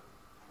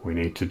we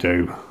need to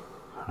do,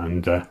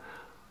 and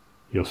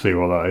you'll see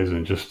what that is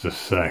in just a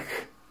sec.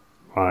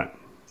 Right.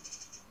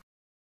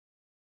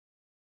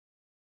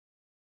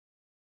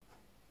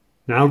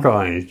 Now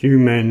guys, you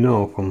may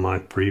know from my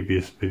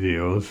previous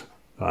videos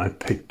that I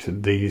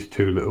picked these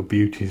two little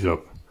beauties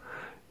up.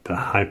 The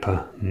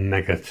Hyper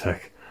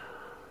Megatech.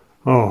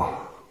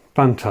 Oh,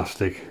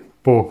 fantastic.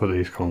 Both of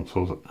these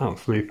consoles,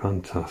 absolutely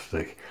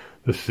fantastic.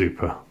 The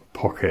Super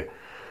Pocket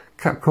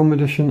Capcom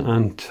Edition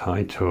and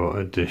Taito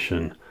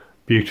Edition.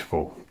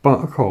 Beautiful. But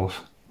of course,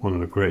 one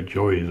of the great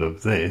joys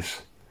of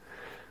this,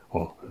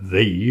 or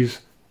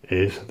these,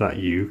 is that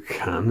you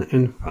can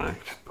in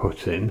fact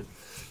put in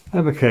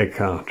Evercade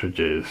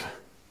cartridges.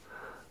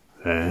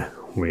 There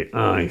we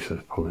are. He's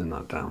just pulling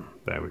that down.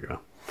 There we go.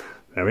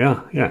 There we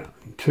are. Yeah,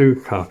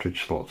 2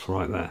 cartridge slots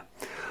right there.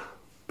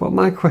 But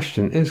my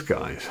question is,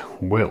 guys,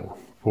 will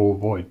Full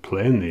Void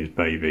play in these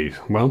babies?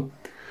 Well,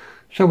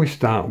 shall we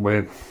start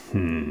with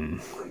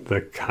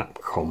the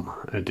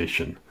Capcom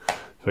Edition?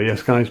 So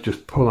yes, guys,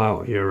 just pull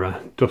out your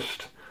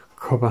dust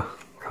cover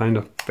kind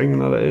of thing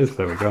that it is.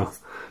 There we go.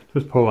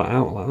 Just pull that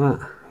out like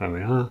that. There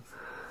we are.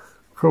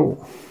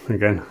 Cool.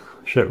 Again,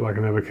 shaped like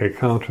an Evercade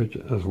cartridge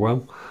as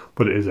well,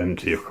 but it is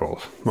empty, of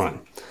course. Right.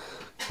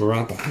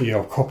 Grab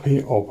your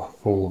copy of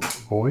Full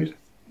Void.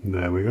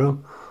 There we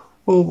go.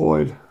 Full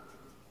Void.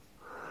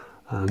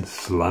 And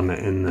slam it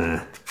in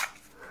there.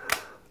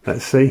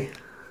 Let's see,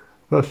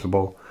 first of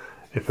all,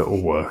 if it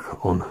will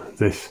work on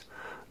this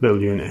little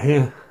unit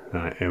here.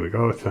 Right, here we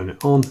go. Turn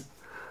it on.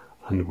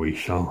 And we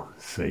shall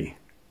see.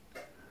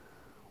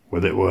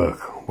 Will it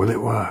work? Will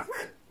it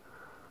work?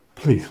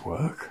 Please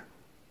work.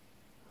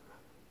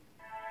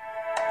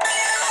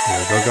 There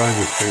we go, guys.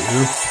 It's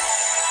booting up.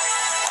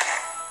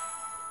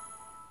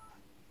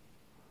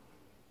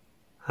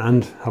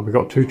 And have we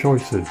got 2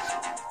 choices?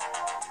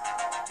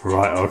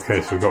 Right,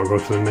 okay, so we've got to go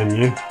to the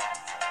menu.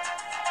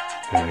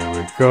 There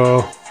we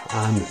go.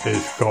 And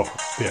it's got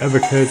the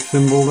Evercade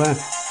symbol there.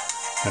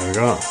 There we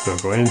go, so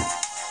go in.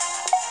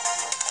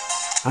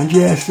 And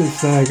yes,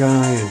 it's there,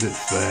 guys,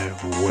 it's there.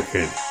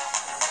 Wicked.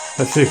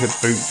 Let's see if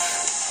it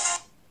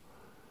boots.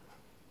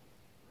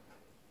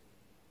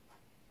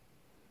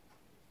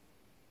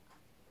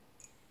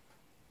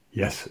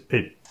 Yes,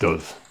 it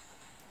does.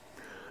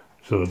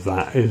 So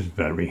that is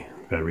very,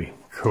 very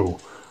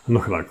cool. And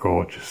look at that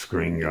gorgeous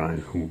screen,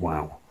 guys.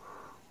 Wow.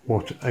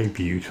 What a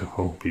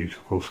beautiful,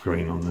 beautiful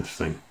screen on this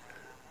thing.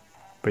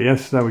 But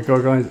yes, there we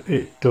go, guys.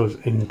 It does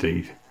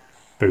indeed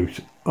boot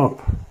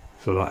up.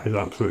 So that is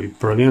absolutely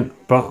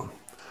brilliant. But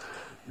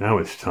now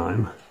it's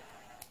time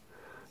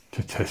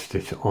to test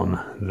it on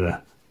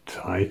the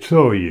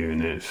Taito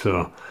unit.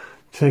 So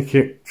take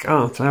your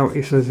KRAUT out,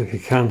 he says, if you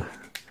can.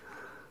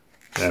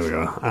 There we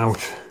go,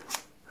 out.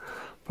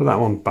 Put that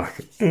one back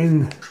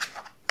in.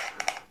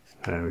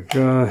 There we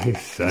go, he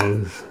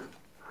says.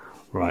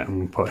 Right, I'm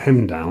going to put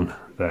him down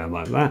there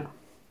like that.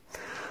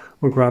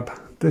 We'll grab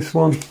this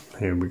one.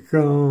 Here we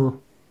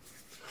go.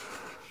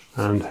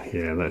 And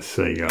yeah, let's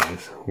see,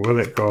 guys. Will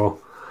it go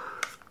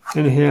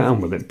in here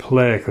and will it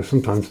play? Because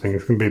sometimes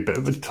things can be a bit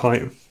of a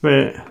tight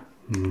fit.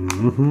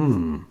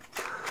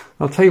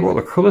 I'll tell you what,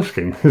 the colour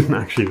scheme isn't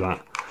actually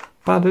that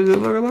bad, is it?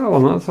 Look at that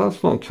one.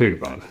 That's not too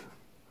bad.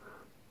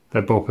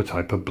 They're both a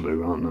type of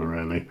blue, aren't they,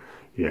 really?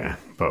 Yeah,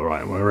 but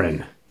right, we're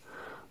in.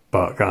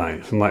 But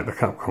guys, like the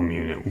Capcom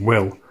unit,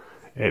 will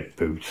it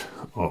boot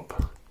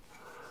up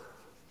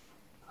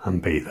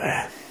and be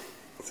there?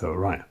 So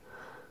right,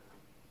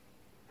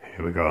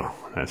 here we go.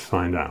 Let's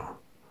find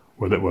out.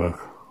 Will it work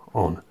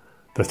on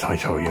the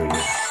Taito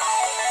unit?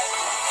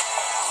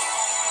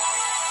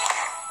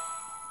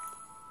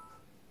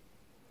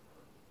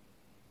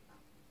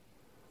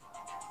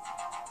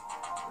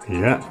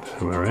 Yep,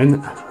 so we're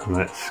in.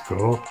 Let's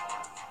go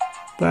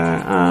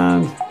there,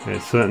 and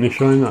it's certainly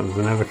showing that there's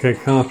an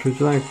Evercade cartridge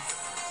there.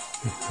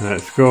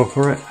 Let's go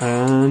for it,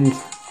 and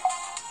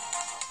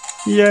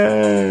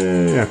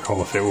yay! Of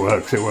course it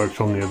works. It works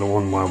on the other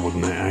one. Why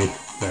wouldn't it? Eh?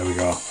 There we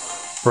go.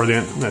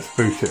 Brilliant. Let's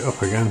boot it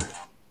up again.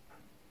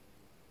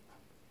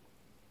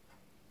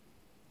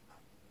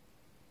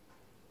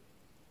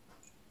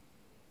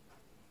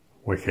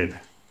 Wicked.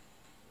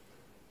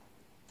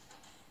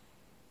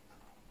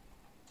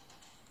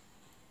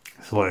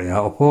 Slightly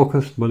out of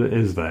focus, but it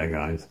is there,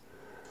 guys.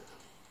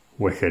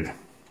 Wicked.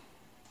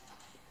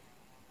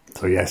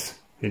 So yes,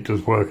 it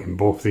does work in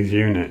both these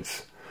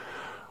units.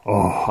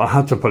 Oh, I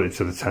had to put it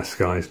to the test,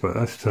 guys, but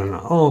let's turn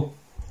that off.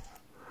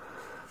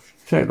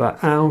 Check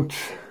that out.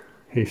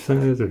 He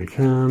says if he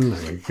can,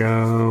 there we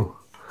go.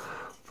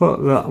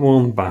 Put that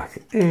one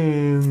back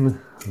in,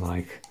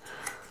 like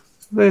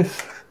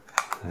this.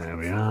 There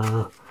we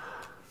are.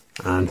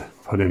 And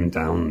put him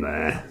down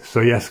there.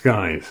 So yes,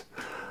 guys,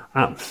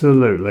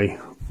 absolutely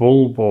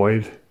full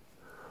void.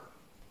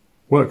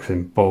 Works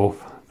in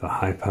both the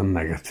Hyper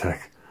Megatech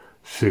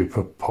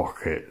Super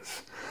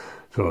Pockets.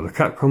 So the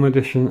Capcom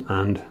edition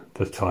and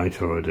the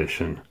Taito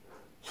edition.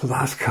 So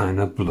that's kind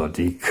of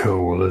bloody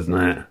cool, isn't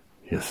it?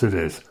 Yes, it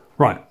is.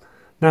 Right,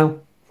 now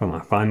for my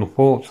final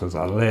thoughts as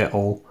I lay it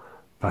all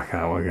back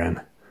out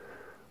again.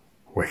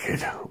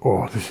 Wicked.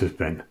 Oh, this has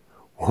been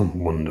one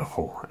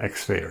wonderful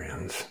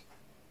experience.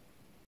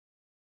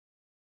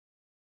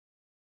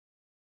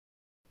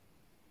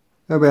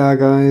 There we are,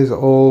 guys,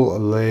 all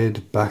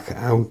laid back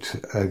out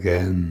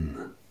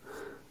again.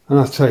 And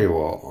I'll tell you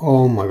what,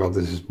 oh my god,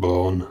 this has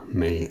blown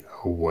me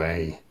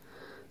away.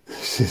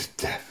 This is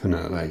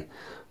definitely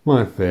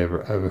my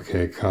favourite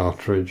Evercade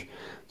cartridge.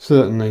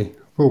 Certainly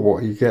for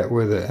what you get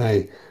with it,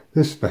 hey,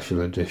 this special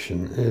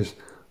edition is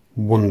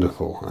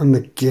wonderful. And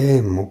the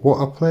game,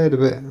 what I played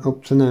of it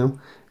up to now,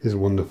 is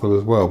wonderful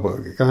as well.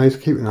 But guys,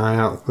 keep an eye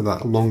out for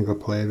that longer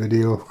play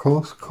video, of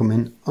course,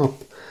 coming up.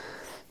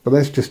 But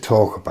let's just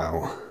talk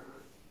about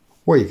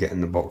what you get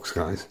in the box,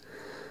 guys.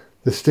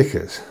 The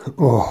stickers,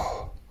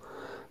 oh,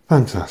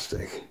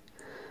 fantastic.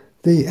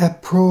 The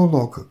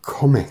prologue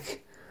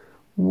comic,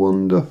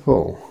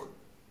 wonderful.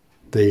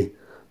 The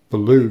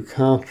blue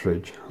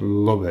cartridge,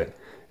 love it.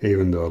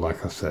 Even though,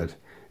 like I said,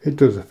 it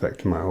does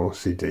affect my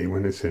OCD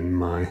when it's in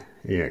my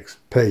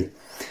EXP.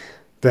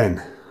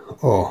 Then,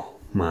 oh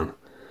man,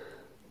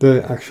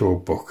 the actual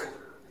book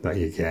that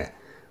you get,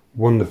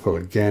 wonderful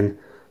again.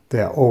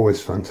 They are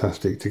always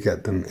fantastic to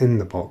get them in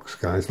the box,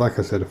 guys. Like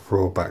I said, a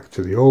throwback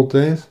to the old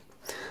days.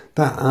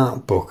 That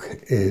art book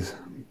is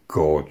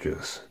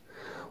gorgeous.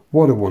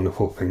 What a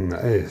wonderful thing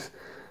that is.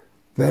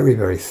 Very,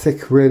 very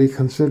thick, really,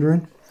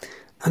 considering.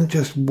 And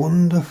just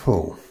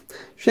wonderful.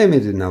 Shame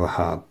it didn't have a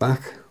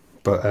hardback,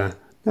 but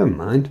never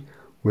mind.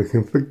 We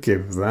can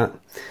forgive that.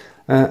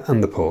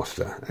 And the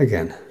poster,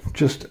 again,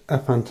 just a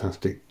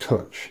fantastic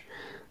touch.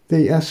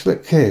 The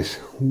slipcase,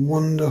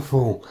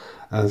 wonderful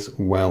as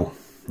well.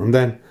 And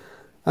then,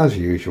 as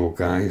usual,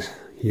 guys,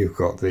 you've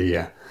got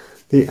the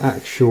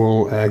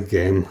actual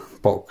game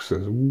box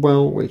as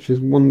well, which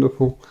is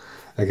wonderful.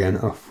 Again,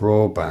 a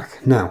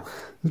throwback. Now,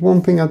 there's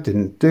one thing I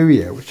didn't do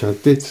yet, which I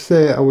did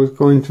say I was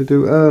going to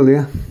do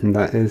earlier, and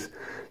that is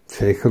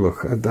take a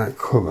look at that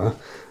cover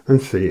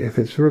and see if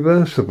it's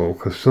reversible,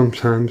 because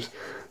sometimes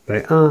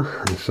they are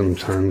and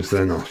sometimes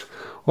they're not.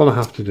 All I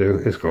have to do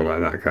is go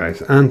like that,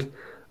 guys, and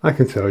I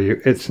can tell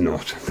you it's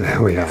not.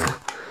 There we are.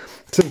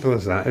 Simple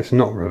as that. It's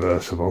not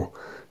reversible.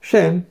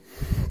 Shame,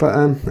 but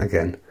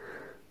again,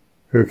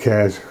 who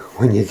cares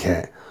when you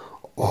get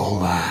all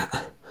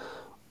that?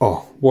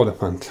 Oh, what a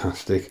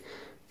fantastic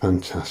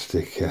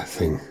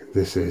thing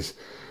this is.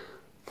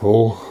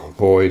 Full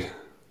void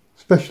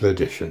special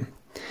edition.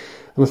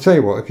 And I'll tell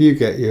you what, if you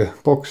get your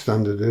box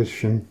standard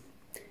edition,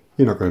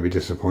 you're not going to be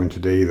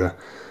disappointed either.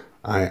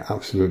 I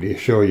absolutely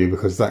assure you,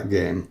 because that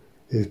game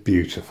is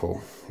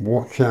beautiful.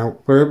 Watch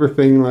out for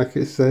everything, like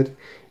it said,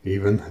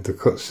 even the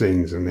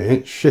cutscenes, and they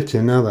ain't shit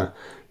in either.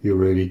 You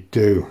really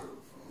do.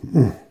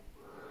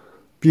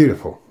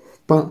 Beautiful.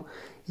 But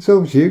it's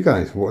over to you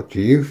guys. What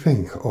do you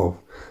think of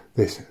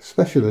this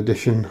special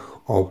edition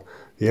of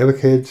the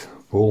Evercade's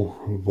Full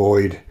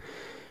Void?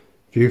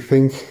 Do you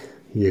think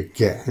you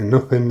get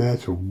enough in there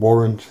to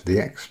warrant the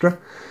extra?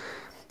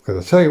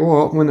 Because I tell you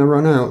what, when I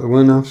ran out, they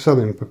weren't out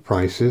selling for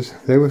prices.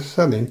 They were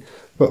selling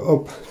for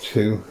up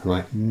to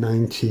like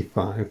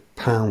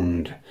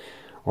 £95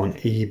 on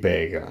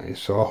eBay,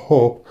 guys. So I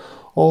hope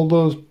all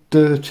those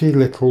dirty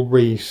little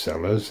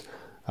resellers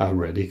are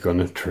really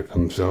gonna trip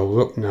themselves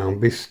up now and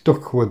be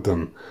stuck with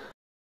them,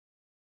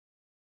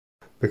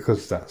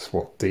 because that's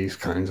what these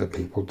kinds of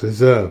people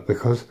deserve,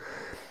 because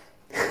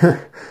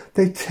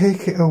they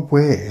take it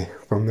away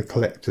from the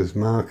collector's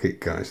market,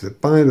 guys. They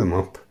buy them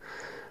up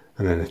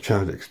and then they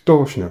charge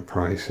extortionate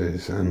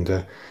prices, and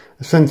a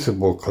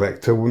sensible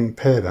collector wouldn't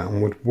pay that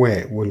and would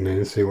wait, wouldn't he,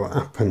 and see what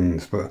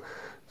happens. But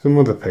some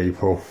other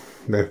people,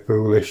 they're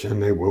foolish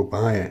and they will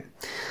buy it.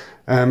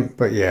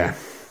 But yeah,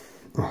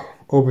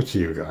 over to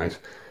you guys.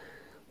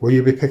 Will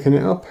you be picking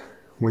it up?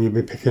 Will you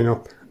be picking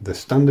up the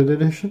standard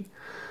edition?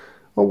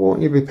 Or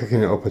won't you be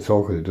picking it up at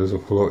all because it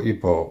doesn't float your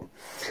boat?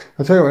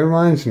 I'll tell you what, it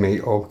reminds me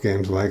of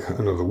games like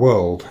Another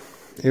World.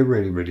 It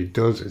really, really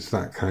does. It's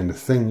that kind of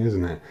thing,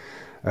 isn't it?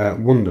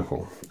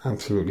 Wonderful.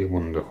 Absolutely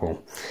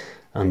wonderful.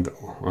 and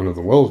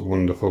another world's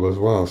wonderful as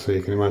well, so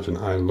you can imagine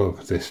I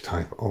love this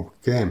type of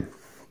game.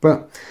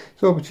 But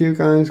it's over to you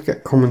guys.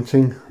 Get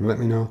commenting and let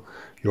me know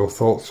your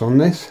thoughts on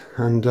this.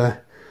 And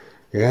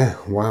yeah,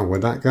 wow,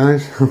 with that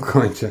guys, I'm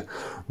going to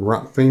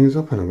wrap things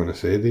up, and I'm going to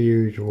say the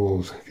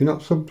usuals. If you're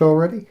not subbed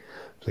already,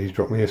 please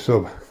drop me a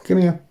sub. Give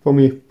me a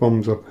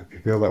thumbs up if you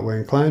feel that way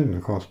inclined, and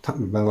of course tap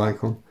the bell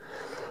icon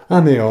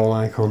and the all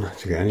icon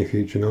to get any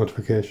future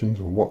notifications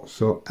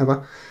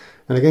whatsoever.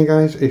 And again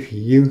guys, if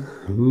you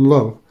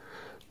love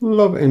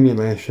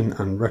emulation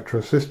and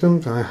retro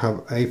systems, I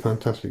have a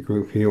fantastic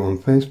group for you on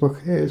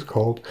Facebook. It is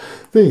called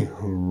the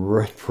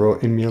Retro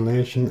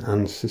Emulation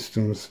and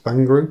Systems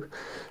Fan Group,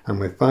 and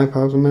with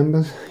 5,000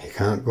 members you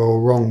can't go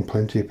wrong.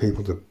 Plenty of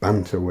people to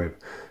banter with,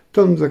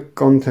 tons of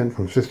content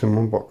from system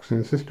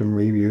unboxing, system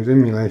reviews,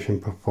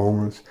 emulation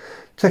performance,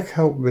 tech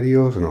help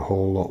videos, and a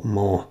whole lot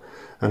more.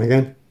 And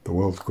again, the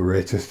world's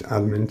greatest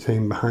admin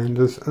team behind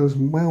us as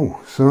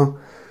well. So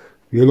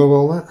if you love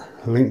all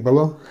that, link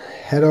below,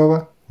 head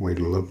over. We'd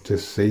love to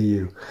see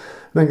you.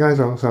 And then guys,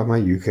 I also have my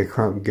UK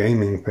KRAUT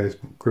Gaming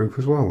Facebook group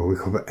as well, where we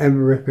cover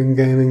everything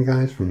gaming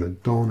guys, from the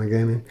dawn of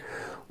gaming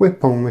with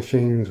Pong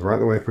machines right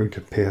the way through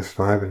to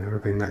PS5 and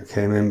everything that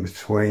came in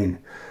between.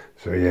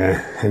 So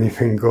yeah,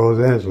 anything goes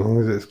there as long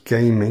as it's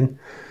gaming.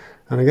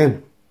 And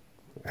again,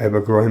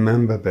 ever-growing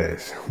member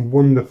base,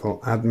 wonderful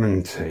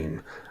admin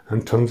team,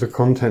 and tons of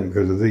content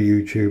because of the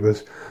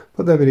YouTubers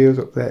put their videos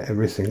up there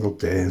every single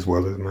day, as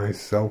well as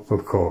myself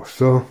of course.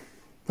 So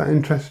if that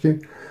interests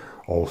you,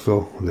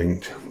 also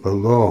linked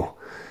below.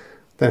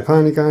 Then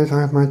finally guys,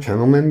 I have my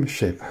channel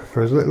membership.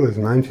 For as little as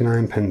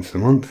 99p a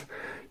month,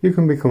 you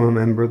can become a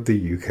member of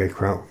the UK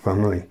KRAUT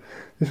family.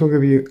 This will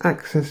give you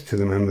access to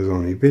the members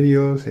only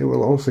videos. It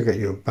will also get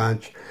you a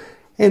badge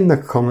in the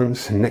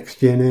comments next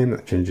to your name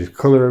that changes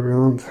colour every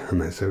month and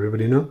lets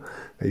everybody know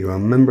that you are a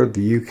member of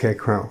the UK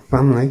KRAUT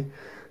family.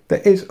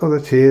 There is other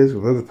tiers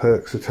with other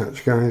perks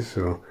attached guys,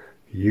 so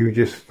you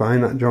just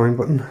find that join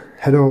button,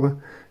 head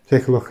over,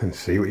 take a look and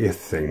see what you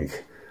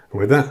think. And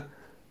with that,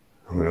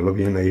 I'm going to love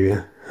you and leave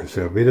you, and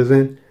say auf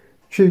Wiedersehen,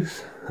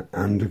 tschüss,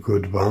 and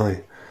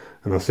goodbye.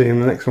 And I'll see you in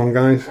the next one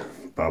guys.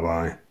 Bye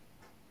bye.